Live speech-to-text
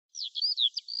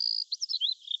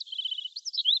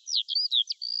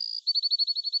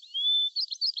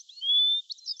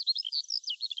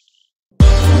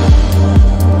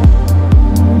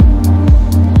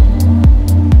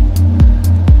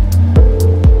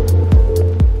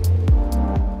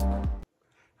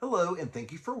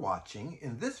Thank you for watching.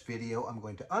 In this video, I'm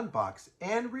going to unbox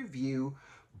and review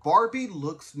Barbie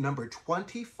Looks number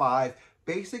 25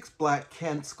 Basics Black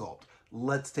Ken Sculpt.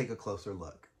 Let's take a closer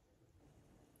look.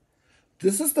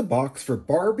 This is the box for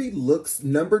Barbie Looks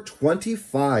number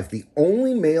 25, the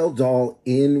only male doll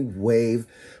in Wave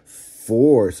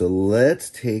 4. So let's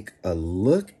take a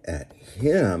look at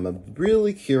him. I'm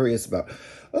really curious about...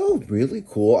 Oh, really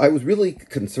cool. I was really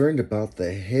concerned about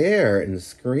the hair and the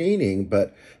screening,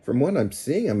 but from what I'm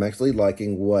seeing, I'm actually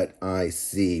liking what I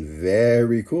see.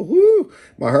 Very cool. Woo!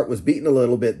 My heart was beating a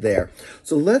little bit there.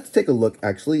 So let's take a look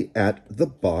actually at the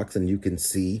box, and you can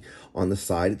see on the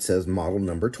side it says model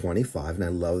number 25, and I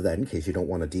love that in case you don't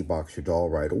want to debox your doll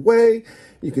right away.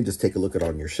 You can just take a look at it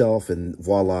on your shelf, and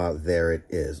voila, there it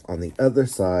is. On the other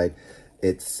side,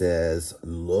 it says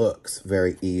Looks.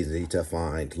 Very easy to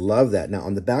find. Love that. Now,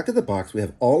 on the back of the box, we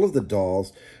have all of the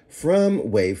dolls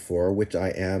from Wave 4, which I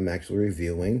am actually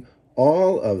reviewing.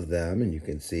 All of them, and you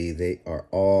can see they are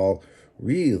all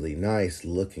really nice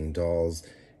looking dolls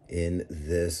in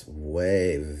this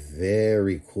wave.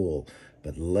 Very cool.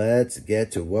 But let's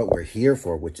get to what we're here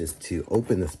for, which is to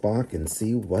open this box and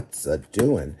see what's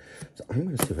doing. So I'm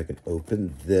going to see if I can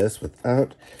open this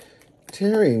without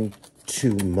tearing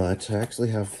too much. I actually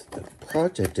have the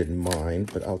project in mind,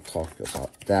 but I'll talk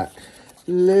about that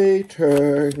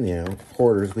later. You know,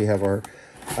 hoarders, we have our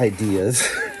ideas.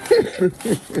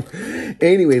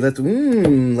 Anyway,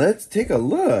 let's take a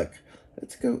look.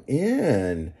 Let's go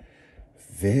in.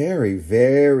 Very,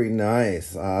 very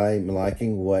nice. I'm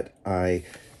liking what I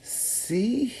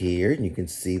see here. And you can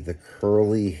see the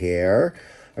curly hair.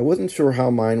 I wasn't sure how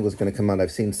mine was going to come out.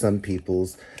 I've seen some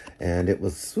people's, and it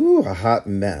was a hot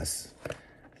mess.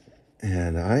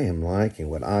 And I am liking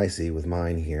what I see with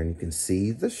mine here. And you can see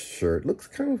the shirt looks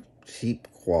kind of cheap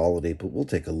quality, but we'll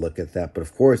take a look at that. But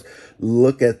of course,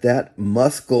 look at that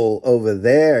muscle over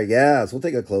there. Yes, we'll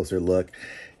take a closer look.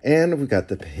 And we've got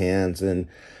the pants and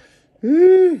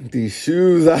these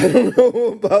shoes. I don't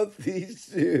know about these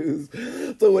shoes.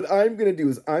 So what I'm going to do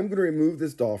is I'm going to remove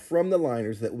this doll from the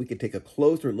liner so that we can take a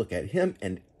closer look at him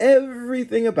and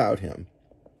everything about him.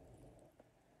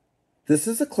 This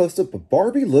is a close-up of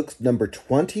Barbie Looks number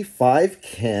 25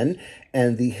 Ken,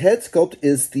 and the head sculpt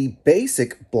is the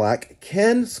basic black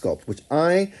Ken sculpt, which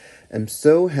I am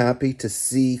so happy to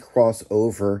see cross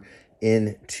over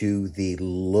into the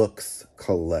Looks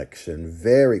collection.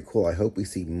 Very cool. I hope we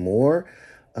see more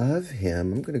of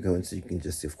him. I'm going to go in so you can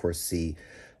just, of course, see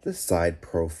the side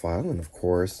profile, and of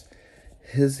course,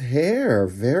 his hair.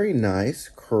 Very nice,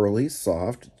 curly,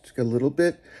 soft, just a little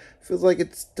bit. Feels like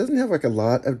it doesn't have like a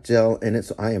lot of gel in it,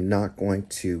 so I am not going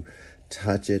to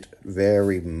touch it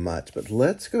very much. But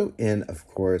let's go in, of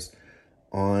course,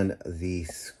 on the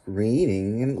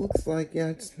screening. And it looks like, yeah,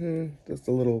 it's just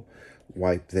a little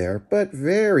wipe there. But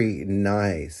very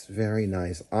nice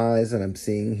eyes that I'm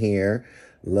seeing here.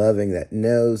 Loving that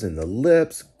nose and the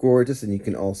lips. Gorgeous. And you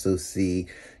can also see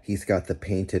he's got the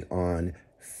painted on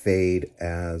fade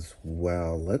as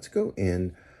well. Let's go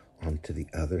in onto the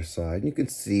other side. And you can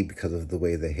see because of the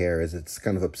way the hair is, it's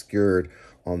kind of obscured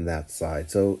on that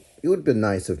side. So it would have been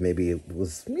nice if maybe it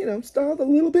was, you know, styled a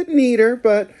little bit neater,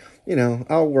 but, you know,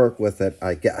 I'll work with it,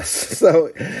 I guess. So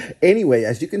anyway,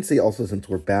 as you can see also, since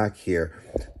we're back here,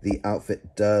 the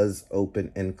outfit does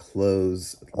open and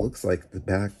close. It looks like the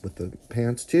back with the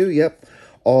pants too. Yep.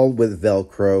 All with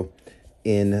Velcro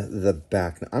in the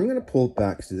back. Now I'm going to pull it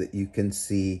back so that you can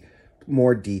see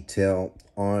more detail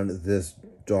on this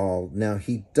doll. Now,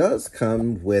 he does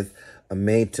come with a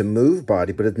made-to-move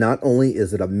body, but not only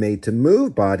is it a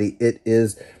made-to-move body, it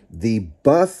is the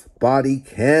buff body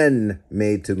Ken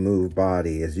made-to-move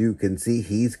body. As you can see,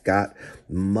 he's got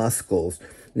muscles.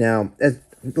 Now, as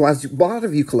a lot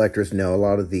of you collectors know, a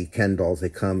lot of the Ken dolls, they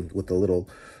come with a little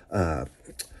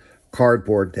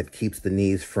cardboard that keeps the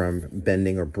knees from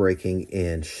bending or breaking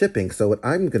in shipping. So what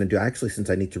I'm going to do, actually,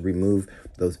 since I need to remove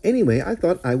those anyway, I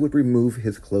thought I would remove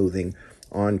his clothing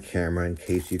on camera in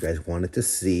case you guys wanted to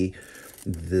see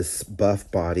this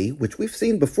buff body, which we've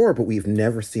seen before, but we've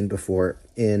never seen before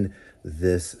in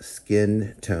this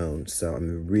skin tone. So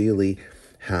I'm really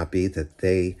happy that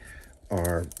they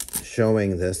are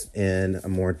showing this in a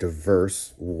more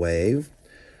diverse way.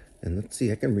 And let's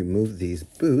see, I can remove these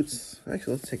boots.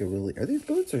 Actually, let's take a really... Are these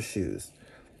boots or shoes?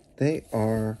 They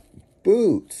are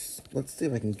boots. Let's see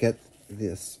if I can get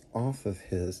this off of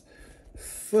his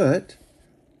foot.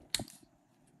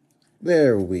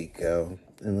 There we go.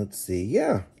 And let's see.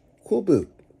 Yeah, cool boot.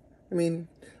 I mean,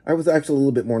 I was actually a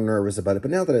little bit more nervous about it,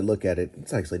 but now that I look at it,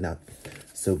 it's actually not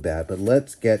so bad. But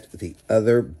let's get the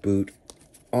other boot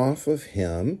off of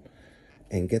him.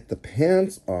 and get the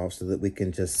pants off so that we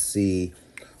can just see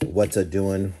what's a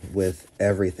doing with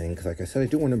everything. Because like I said, I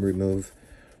do want to remove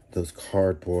those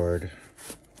cardboard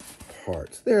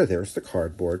parts. There's the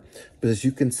cardboard. But as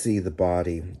you can see, the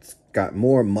body, it's got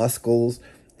more muscles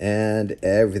and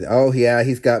everything. Oh yeah,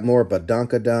 he's got more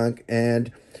badunkadunk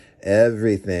and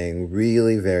everything.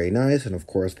 Really very nice. And of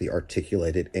course, the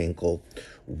articulated ankle,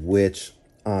 which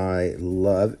I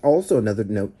love. Also, another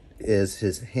note is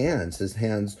his hands. His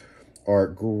hands are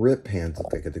grip hands.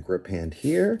 Look, I get the grip hand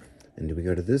here. And do we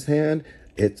go to this hand?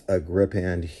 It's a grip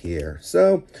hand here.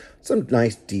 So, some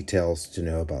nice details to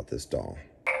know about this doll.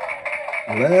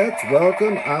 Let's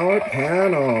welcome our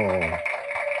panel.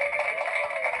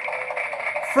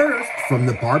 First, from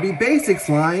the Barbie Basics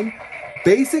line,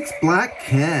 Basics Black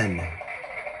Ken.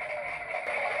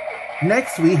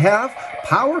 Next, we have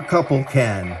Power Couple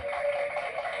Ken.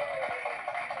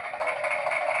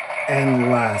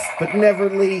 And last but never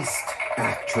least,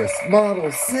 actress, model,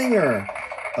 singer,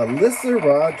 ALYSA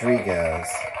Rodriguez.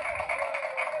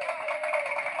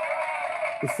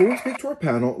 Before we speak to our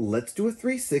panel, let's do a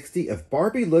 360 of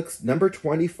Barbie Looks number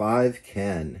 25,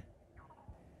 Ken.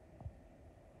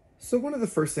 So one of the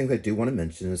first things I do want to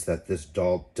mention is that this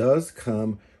doll does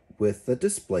come with the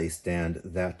display stand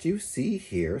that you see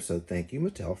here. So thank you,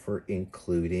 Mattel, for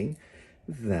including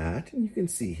that. And you can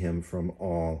see him from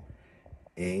all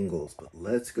angles. But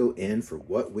let's go in for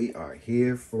what we are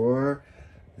here for,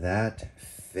 that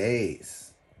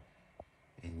face.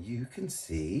 And you can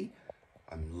see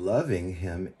I'm loving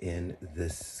him in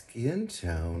this skin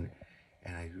tone,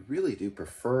 and I really do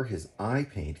prefer his eye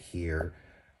paint here,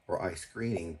 or eye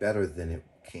screening, better than it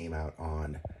came out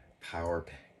on Power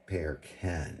Pair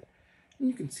Ken. And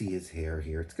you can see his hair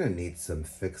here. It's going to need some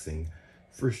fixing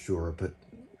for sure, but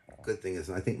good thing is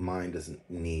I think mine doesn't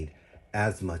need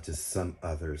as much as some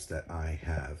others that I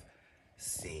have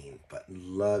seen. But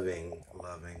loving,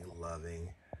 loving,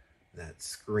 loving that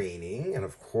screening. And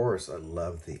of course, I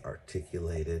love the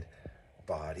articulated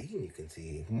body. And you can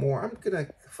see more. I'm going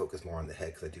to focus more on the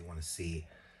head because I do want to see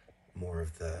more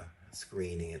of the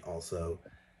screening and also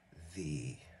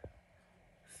the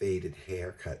faded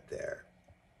haircut there.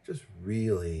 Just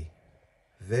really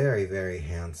very, very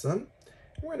handsome.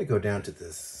 We're going to go down to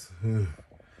this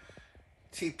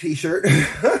cheap t-shirt.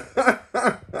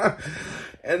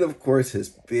 And of course, his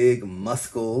big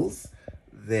muscles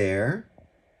there.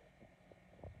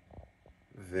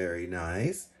 Very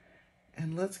nice.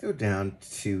 And let's go down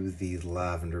to these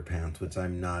lavender pants, which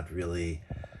I'm not really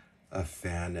a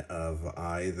fan of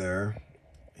either.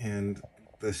 And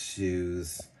the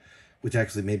shoes, which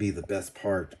actually may be the best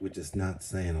part, which is not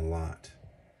saying a lot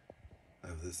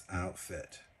of this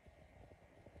outfit.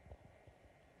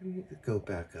 And we could go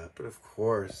back up, but of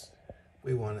course,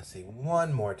 we want to see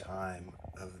one more time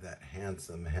of that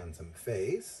handsome, handsome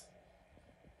face.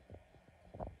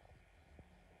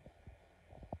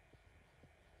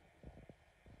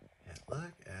 And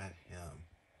look at him.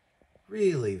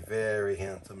 Really very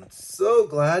handsome. I'm so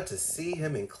glad to see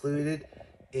him included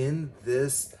in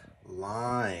this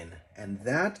line. And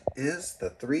that is the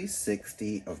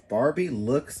 360 of Barbie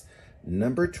Looks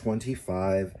number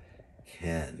 25,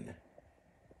 Ken.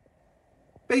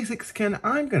 Basics Ken,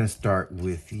 I'm going to start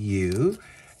with you.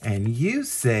 And you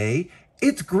say,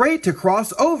 it's great to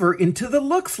cross over into the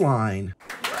Looks line.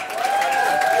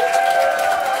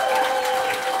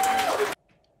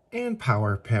 And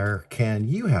Power Pair Ken,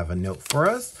 you have a note for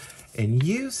us. And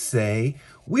you say,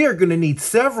 we are going to need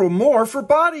several more for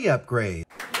body upgrades.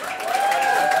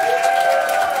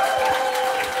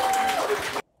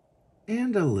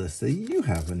 And ALYSA, you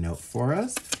have a note for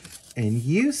us. And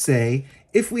you say,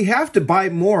 if we have to buy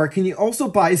more, can you also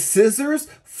buy scissors,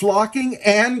 flocking,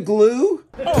 and glue?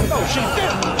 Oh, no, she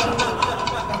didn't.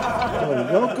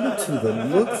 Well, welcome to the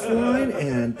Looks line,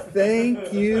 and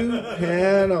thank you,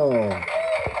 panel.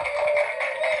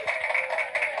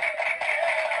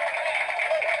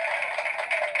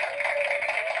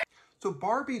 So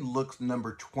Barbie Looks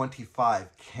number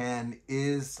 25, Ken,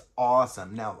 is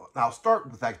awesome. Now, I'll start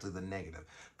with actually the negative.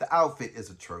 The outfit is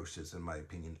atrocious, in my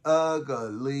opinion.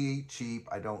 Ugly, cheap.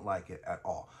 I don't like it at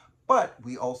all. But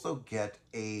we also get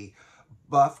a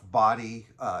buff body,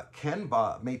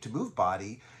 made-to-move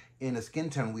body in a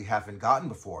skin tone we haven't gotten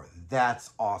before.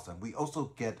 That's awesome. We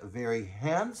also get a very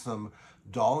handsome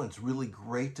doll. It's really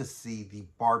great to see the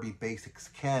Barbie Basics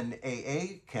Ken,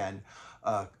 AA Ken,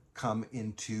 come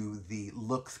into the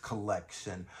Looks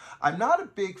collection. I'm not a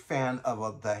big fan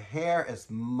of the hair as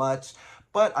much,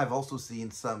 but I've also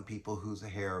seen some people whose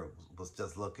hair was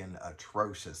just looking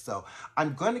atrocious. So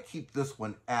I'm going to keep this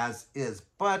one as is,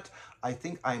 but I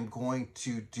think I'm going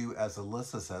to do as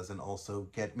ALYSA says and also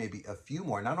get maybe a few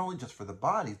more, not only just for the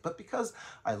bodies, but because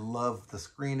I love the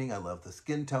screening, I love the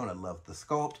skin tone, I love the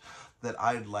sculpt, that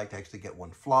I'd like to actually get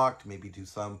one flocked, maybe do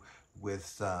some with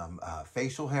some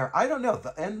facial hair. I don't know.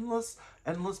 The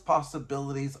endless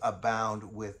possibilities abound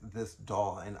with this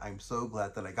doll, and I'm so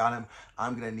glad that I got him.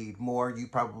 I'm gonna need more. You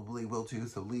probably will too,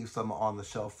 so leave some on the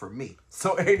shelf for me.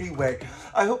 So anyway,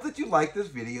 I hope that you liked this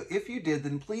video. If you did,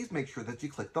 then please make sure that you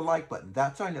click the like button.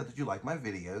 That's how I know that you like my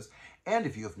videos. And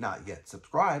if you have not yet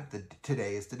subscribed,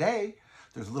 today is today.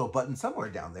 There's a little button somewhere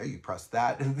down there. You press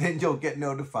that and then you'll get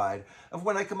notified of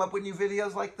when I come up with new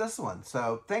videos like this one.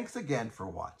 So thanks again for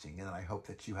watching, and I hope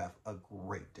that you have a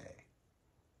great day.